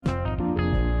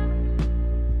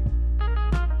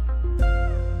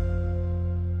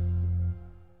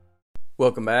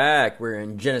Welcome back. We're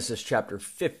in Genesis chapter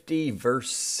 50,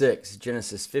 verse 6.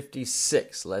 Genesis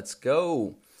 56. Let's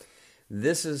go.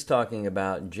 This is talking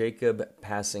about Jacob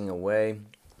passing away,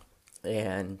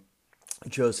 and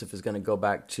Joseph is going to go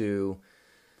back to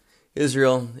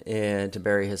Israel and to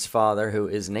bury his father, who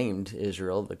is named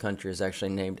Israel. The country is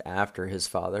actually named after his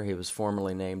father. He was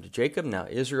formerly named Jacob, now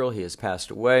Israel. He has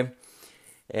passed away.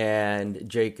 And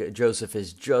Joseph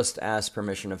has just asked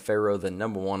permission of Pharaoh, the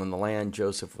number one in the land.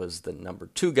 Joseph was the number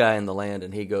two guy in the land,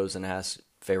 and he goes and asks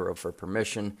Pharaoh for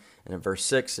permission. And in verse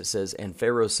 6 it says, "And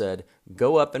Pharaoh said,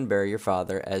 'Go up and bury your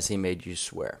father as he made you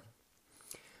swear.'"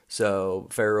 So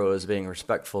Pharaoh is being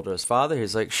respectful to his father.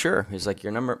 He's like, sure. He's like,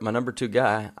 "You're my number two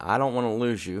guy. I don't want to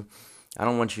lose you. I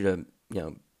don't want you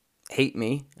to, hate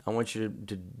me. I want you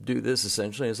to do this,"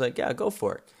 essentially. He's like, "Yeah, go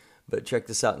for it." But check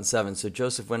this out in 7. "So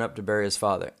Joseph went up to bury his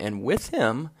father, and with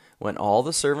him went all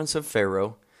the servants of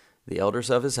Pharaoh, the elders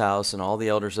of his house, and all the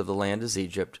elders of the land of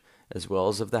Egypt, as well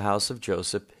as of the house of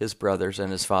Joseph, his brothers, and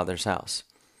his father's house.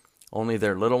 Only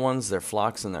their little ones, their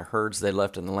flocks, and their herds they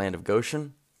left in the land of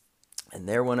Goshen. And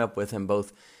there went up with him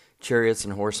both chariots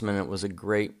and horsemen. It was a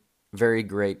great, very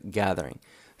great gathering."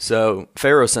 So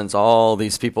Pharaoh sends all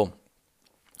these people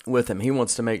with him. He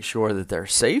wants to make sure that they're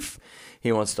safe.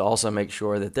 He wants to also make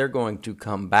sure that they're going to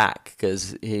come back,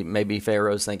 because maybe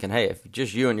Pharaoh's thinking, hey, if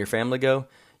just you and your family go,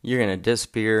 you're going to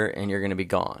disappear and you're going to be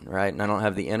gone, right? And I don't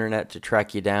have the internet to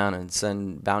track you down and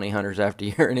send bounty hunters after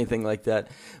you or anything like that.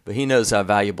 But he knows how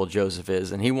valuable Joseph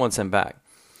is, and he wants him back.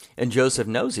 And Joseph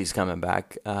knows he's coming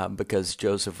back because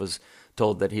Joseph was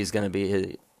told that he's going to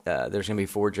be there's going to be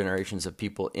 4 generations of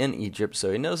people in Egypt.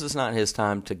 So he knows it's not his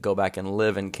time to go back and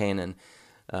live in Canaan,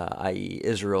 i.e.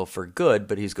 Israel, for good,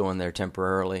 but he's going there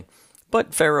temporarily.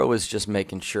 But Pharaoh is just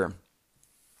making sure.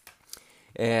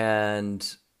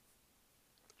 And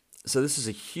so this is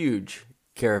a huge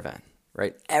caravan,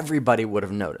 right? Everybody would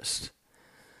have noticed.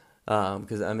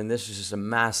 Because, this is just a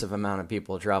massive amount of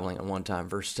people traveling at one time.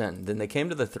 Verse 10, "Then they came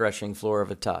to the threshing floor of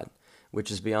Atad,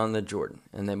 which is beyond the Jordan,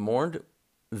 and they mourned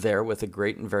there with a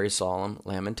great and very solemn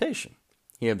lamentation.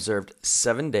 He observed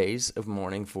 7 days of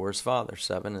mourning for his father."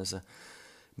 7 is a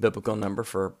biblical number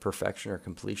for perfection or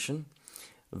completion.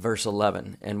 Verse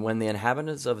 11, "And when the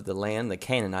inhabitants of the land, the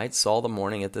Canaanites, saw the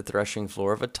mourning at the threshing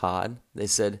floor of Atad, they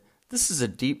said, 'This is a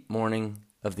deep mourning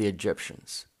of the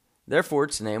Egyptians.' Therefore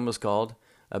its name was called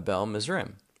Abel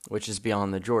Mizraim, which is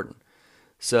beyond the Jordan."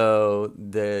 So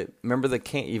remember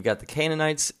you've got the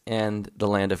Canaanites and the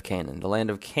land of Canaan. The land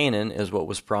of Canaan is what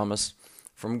was promised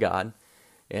from God.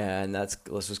 And let's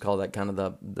just call that kind of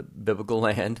the biblical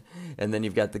land. And then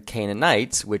you've got the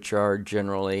Canaanites, which are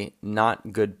generally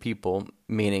not good people,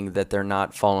 meaning that they're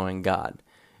not following God,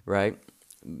 right?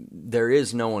 There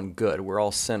is no one good. We're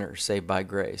all sinners saved by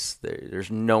grace.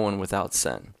 There's no one without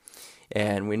sin.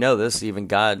 And we know this, even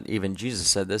Jesus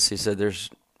said this. He said,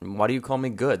 "Why do you call me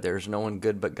good? There's no one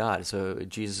good but God." So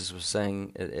Jesus was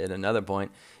saying at another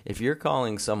point, if you're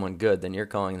calling someone good, then you're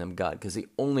calling them God, because the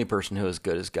only person who is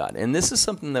good is God. And this is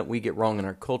something that we get wrong in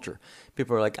our culture.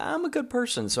 People are like, "I'm a good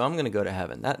person, so I'm going to go to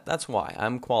heaven." That's why.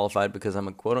 I'm qualified because I'm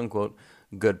a quote-unquote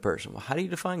good person. Well, how do you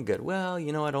define good? Well,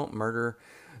 I don't murder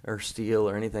or steal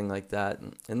or anything like that.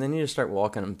 And then you just start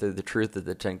walking them through the truth of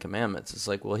the 10 Commandments. It's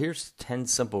like, well, here's 10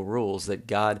 simple rules that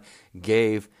God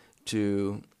gave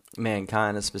to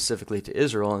mankind, and specifically to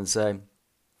Israel, and say,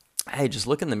 hey, just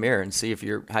look in the mirror and see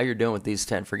how you're doing with these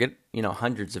 10. Forget,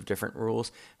 hundreds of different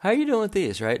rules. How are you doing with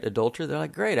these, right? Adultery, they're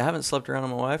like, great, I haven't slept around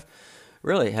with my wife.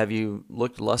 Really? Have you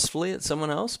looked lustfully at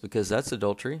someone else? Because that's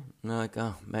adultery. And they're like,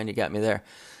 oh, man, you got me there.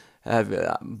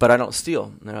 But I don't steal.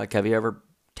 And they're like, have you ever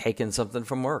taken something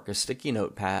from work? A sticky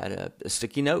note pad, a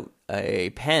sticky note, a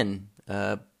pen,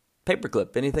 a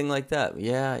paperclip, anything like that?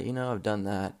 Yeah, I've done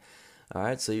that. All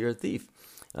right, so you're a thief.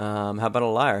 How about a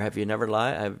liar? Have you never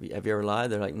lied? Have you ever lied?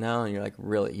 They're like, no. And you're like,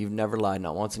 really? You've never lied,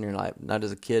 not once in your life? Not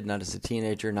as a kid, not as a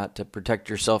teenager, not to protect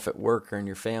yourself at work or in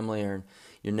your family or in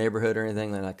your neighborhood or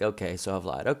anything? They're like, okay, so I've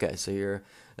lied. Okay, so you're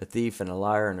a thief and a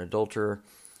liar and an adulterer.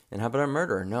 And how about a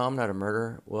murderer? No, I'm not a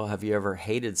murderer. Well, have you ever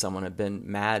hated someone, have been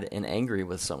mad and angry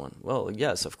with someone? Well,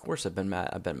 yes, of course I've been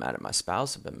mad. I've been mad at my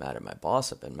spouse. I've been mad at my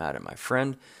boss. I've been mad at my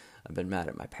friend. I've been mad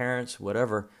at my parents,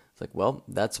 whatever. It's like, well,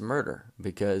 that's murder,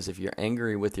 because if you're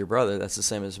angry with your brother, that's the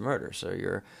same as murder. So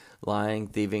you're lying,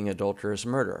 thieving, adulterous,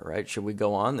 murder, right? Should we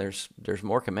go on? There's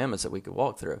more commandments that we could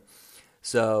walk through.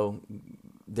 So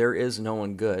there is no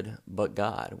one good but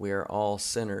God. We are all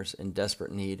sinners in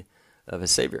desperate need of a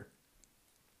Savior.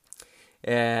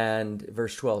 And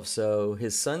verse 12, "So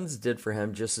his sons did for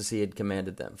him just as he had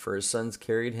commanded them. For his sons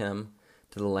carried him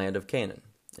to the land of Canaan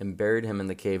and buried him in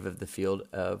the cave of the field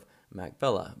of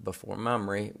Machpelah, before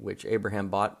Mamre, which Abraham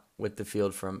bought with the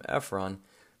field from Ephron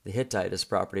the Hittite as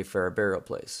property for a burial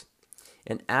place.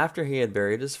 And after he had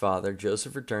buried his father,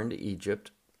 Joseph returned to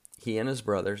Egypt, he and his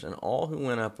brothers, and all who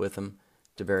went up with him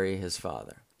to bury his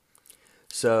father.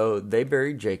 So they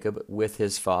buried Jacob with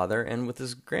his father and with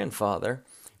his grandfather,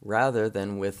 rather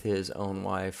than with his own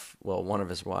wife, well, one of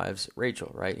his wives,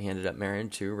 Rachel, right? He ended up marrying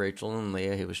two, Rachel and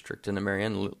Leah. He was tricked into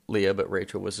marrying Leah, but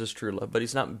Rachel was his true love. But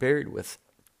he's not buried with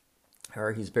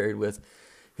her. He's buried with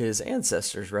his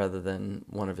ancestors rather than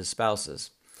one of his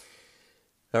spouses,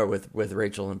 or with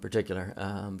Rachel in particular,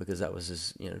 because that was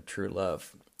his true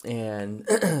love. And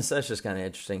so that's just kind of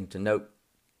interesting to note.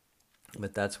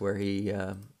 But that's where he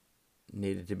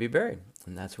needed to be buried,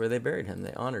 and that's where they buried him.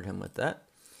 They honored him with that.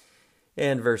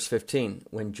 And verse 15,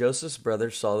 when Joseph's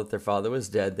brothers saw that their father was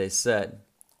dead, they said,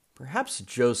 perhaps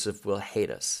Joseph will hate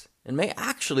us and may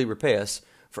actually repay us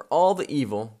for all the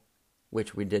evil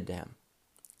which we did to him.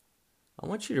 I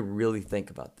want you to really think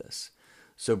about this.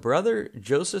 So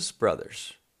Joseph's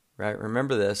brothers, right?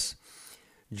 Remember this.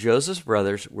 Joseph's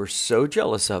brothers were so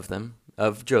jealous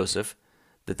of Joseph,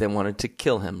 that they wanted to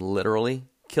kill him, literally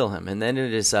kill him. And then they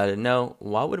decided, no,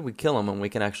 why would we kill him when we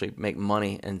can actually make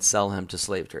money and sell him to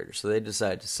slave traders? So they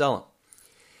decided to sell him.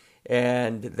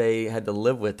 And they had to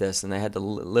live with this, and they had to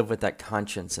live with that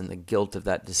conscience and the guilt of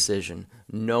that decision,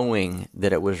 knowing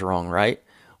that it was wrong, right?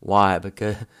 Why?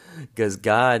 Because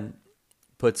God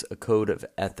puts a code of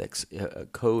ethics, a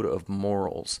code of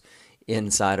morals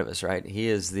inside of us, right? He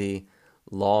is the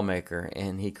lawmaker,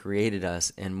 and he created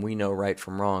us, and we know right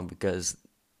from wrong because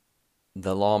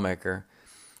the lawmaker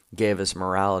gave us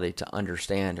morality to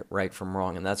understand right from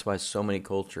wrong. And that's why so many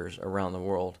cultures around the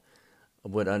world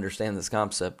would understand this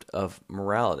concept of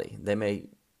morality. They may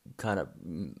kind of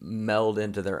meld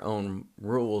into their own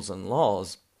rules and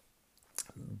laws,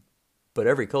 but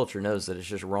every culture knows that it's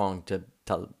just wrong to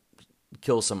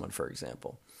kill someone, for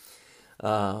example.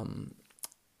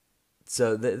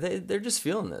 So they're just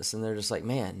feeling this, and they're just like,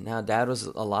 man, now Dad was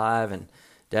alive, and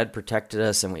Dad protected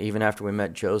us, and even after we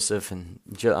met Joseph, and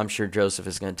I'm sure Joseph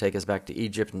is going to take us back to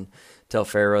Egypt and tell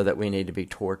Pharaoh that we need to be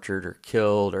tortured or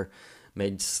killed or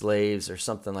made slaves or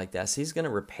something like that. So he's going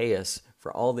to repay us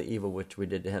for all the evil which we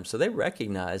did to him. So they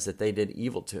recognize that they did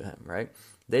evil to him, right?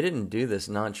 They didn't do this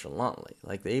nonchalantly.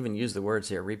 Like they even use the words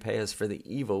here, repay us for the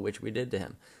evil which we did to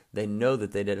him. They know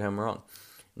that they did him wrong.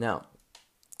 Now,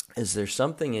 is there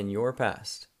something in your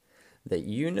past that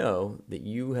you know that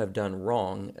you have done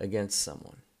wrong against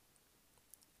someone?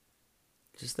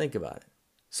 Just think about it.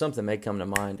 Something may come to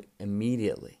mind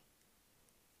immediately,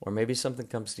 or maybe something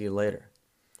comes to you later.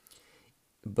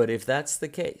 But if that's the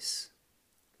case,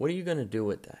 what are you going to do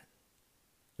with that?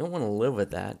 You don't want to live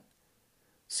with that.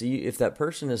 So if that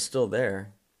person is still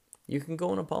there, you can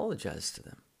go and apologize to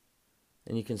them.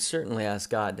 And you can certainly ask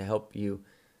God to help you,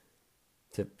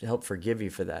 to help forgive you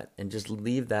for that, and just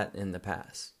leave that in the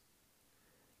past.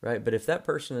 Right? But if that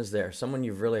person is there, someone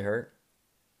you've really hurt,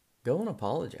 go and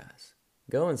apologize.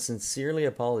 Go and sincerely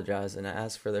apologize and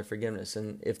ask for their forgiveness.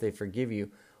 And if they forgive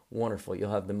you, wonderful.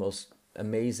 You'll have the most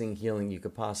amazing healing you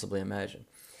could possibly imagine.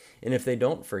 And if they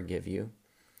don't forgive you,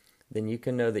 then you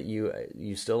can know that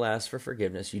you still ask for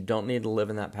forgiveness. You don't need to live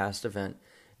in that past event.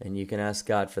 And you can ask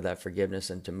God for that forgiveness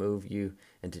and to move you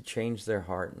and to change their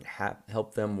heart and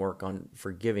help them work on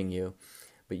forgiving you.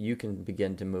 But you can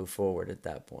begin to move forward at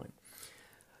that point.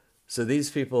 So these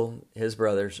people, his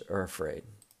brothers, are afraid.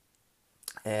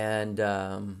 And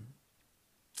now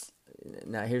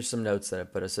here's some notes that I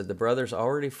put. I said, the brothers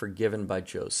already forgiven by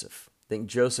Joseph think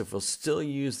Joseph will still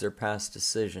use their past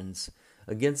decisions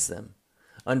against them.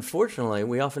 Unfortunately,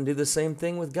 we often do the same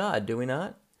thing with God, do we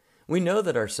not? We know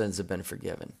that our sins have been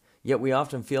forgiven, yet we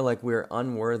often feel like we are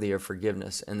unworthy of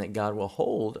forgiveness and that God will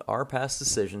hold our past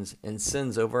decisions and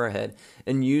sins over our head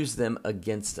and use them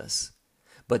against us.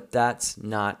 But that's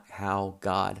not how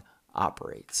God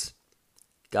operates.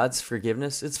 God's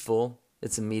forgiveness, it's full,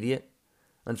 it's immediate.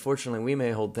 Unfortunately, we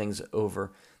may hold things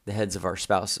over the heads of our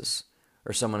spouses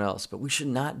or someone else, but we should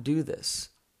not do this,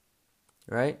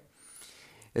 right?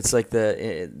 It's like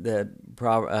the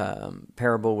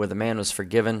parable where the man was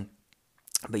forgiven,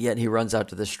 but yet he runs out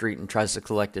to the street and tries to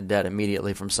collect a debt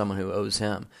immediately from someone who owes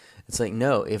him. It's like,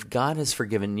 no, if God has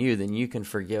forgiven you, then you can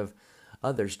forgive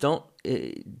others. Don't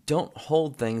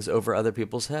hold things over other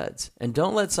people's heads, and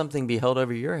don't let something be held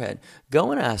over your head.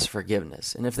 Go and ask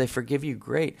forgiveness, and if they forgive you,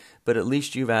 great, but at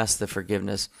least you've asked the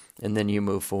forgiveness, and then you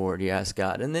move forward. You ask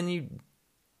God, and then you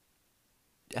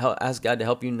ask God to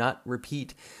help you not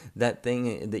repeat that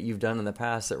thing that you've done in the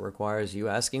past that requires you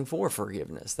asking for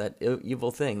forgiveness, that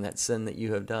evil thing, that sin that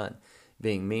you have done,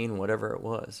 being mean, whatever it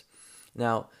was.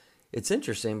 Now, it's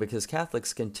interesting because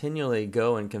Catholics continually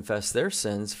go and confess their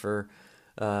sins for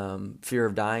fear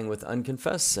of dying with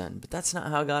unconfessed sin, but that's not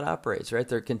how God operates, right?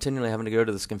 They're continually having to go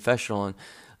to this confessional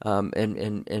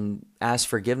and ask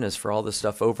forgiveness for all this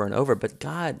stuff over and over. But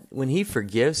God, when He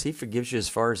forgives you as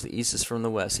far as the east is from the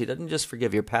west. He doesn't just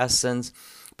forgive your past sins,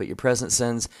 but your present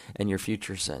sins and your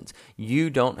future sins. You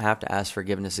don't have to ask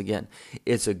forgiveness again.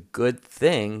 It's a good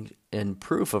thing and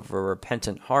proof of a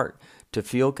repentant heart to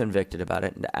feel convicted about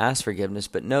it and to ask forgiveness,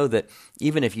 but know that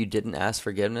even if you didn't ask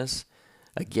forgiveness,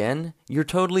 again, you're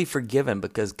totally forgiven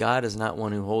because God is not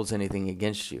one who holds anything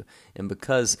against you. And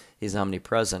because He's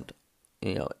omnipresent,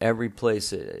 every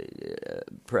place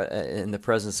in the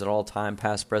presence at all time,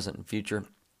 past, present, and future.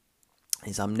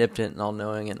 He's omnipotent and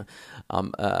all-knowing and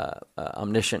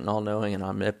omniscient and all-knowing and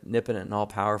omnipotent and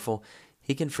all-powerful.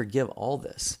 He can forgive all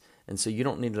this. And so you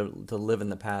don't need to live in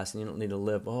the past, and you don't need to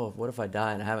live, what if I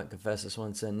die and I haven't confessed this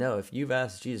one sin? No, if you've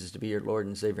asked Jesus to be your Lord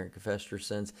and Savior and confessed your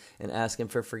sins and ask Him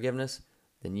for forgiveness,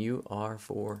 then you are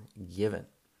forgiven.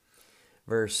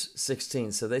 Verse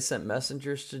 16, so they sent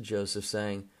messengers to Joseph,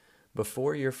 saying,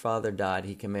 before your father died,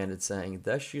 he commanded, saying,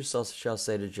 thus you shall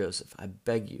say to Joseph, I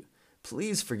beg you,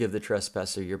 please forgive the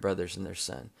trespass of your brothers and their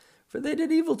sin, for they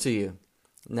did evil to you.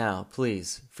 Now,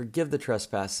 please, forgive the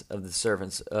trespass of the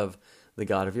servants of the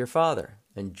God of your father.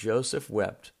 And Joseph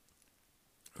wept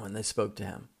when they spoke to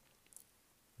him.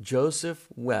 Joseph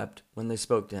wept when they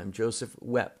spoke to him. Joseph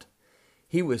wept.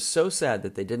 He was so sad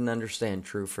that they didn't understand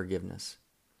true forgiveness.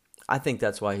 I think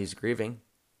that's why he's grieving.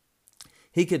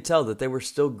 He could tell that they were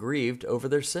still grieved over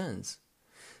their sins.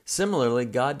 Similarly,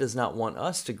 God does not want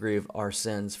us to grieve our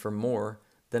sins for more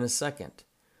than a second.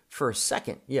 For a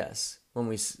second, yes, when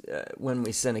we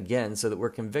sin again so that we're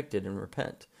convicted and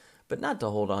repent. But not to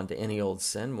hold on to any old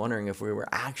sin, wondering if we were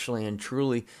actually and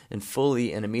truly and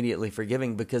fully and immediately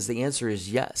forgiving, because the answer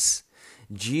is yes.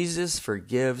 Jesus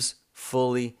forgives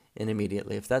fully and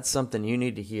immediately. If that's something you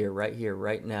need to hear,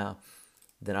 right now,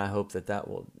 then I hope that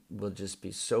will just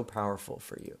be so powerful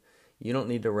for you. You don't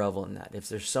need to revel in that. If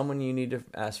there's someone you need to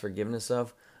ask forgiveness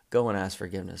of, go and ask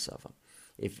forgiveness of them.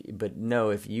 But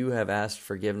know, if you have asked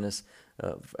forgiveness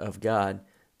of God,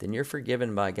 then you're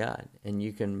forgiven by God, and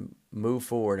you can move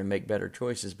forward and make better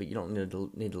choices, but you don't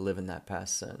need to live in that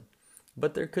past sin.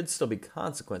 But there could still be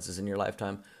consequences in your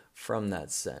lifetime from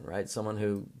that sin, right? Someone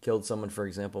who killed someone, for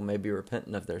example, may be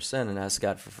repentant of their sin and ask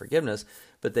God for forgiveness,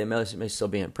 but they may still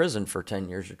be in prison for 10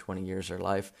 years or 20 years of their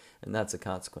life, and that's a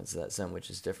consequence of that sin, which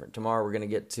is different. Tomorrow we're going to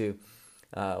get to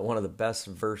one of the best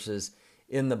verses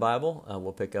in the Bible.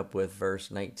 We'll pick up with verse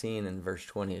 19, and verse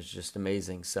 20 is just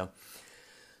amazing. So,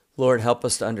 Lord, help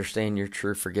us to understand your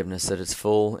true forgiveness, that it's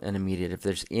full and immediate. If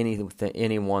there's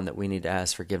anyone that we need to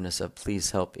ask forgiveness of,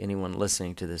 please help anyone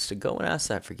listening to this to go and ask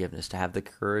that forgiveness, to have the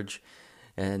courage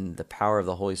and the power of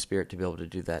the Holy Spirit to be able to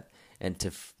do that, and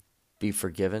to be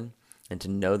forgiven, and to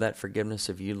know that forgiveness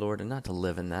of you, Lord, and not to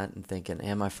live in that and thinking,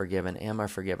 am I forgiven? Am I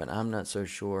forgiven? I'm not so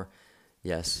sure.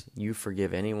 Yes, you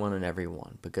forgive anyone and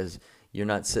everyone, because you're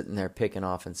not sitting there picking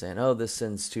off and saying, oh, this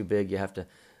sin's too big, you have to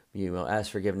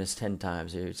ask forgiveness 10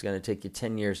 times. It's going to take you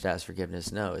 10 years to ask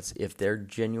forgiveness. No, it's if they're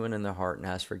genuine in their heart and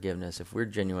ask forgiveness, if we're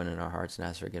genuine in our hearts and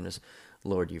ask forgiveness,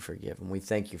 Lord, you forgive. And we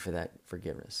thank you for that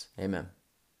forgiveness. Amen.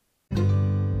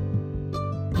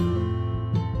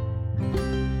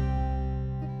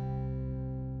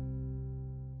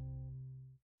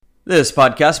 This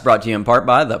podcast brought to you in part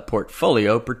by the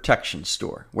Portfolio Protection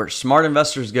Store, where smart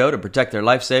investors go to protect their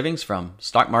life savings from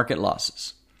stock market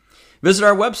losses. Visit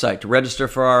our website to register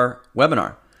for our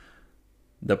webinar,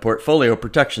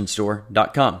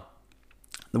 theportfolioprotectionstore.com.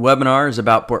 The webinar is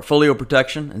about portfolio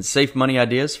protection and safe money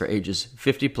ideas for ages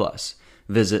 50 plus.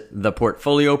 Visit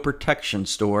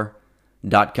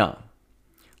theportfolioprotectionstore.com.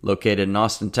 Located in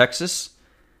Austin, Texas,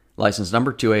 license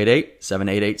number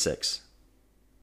 2887886.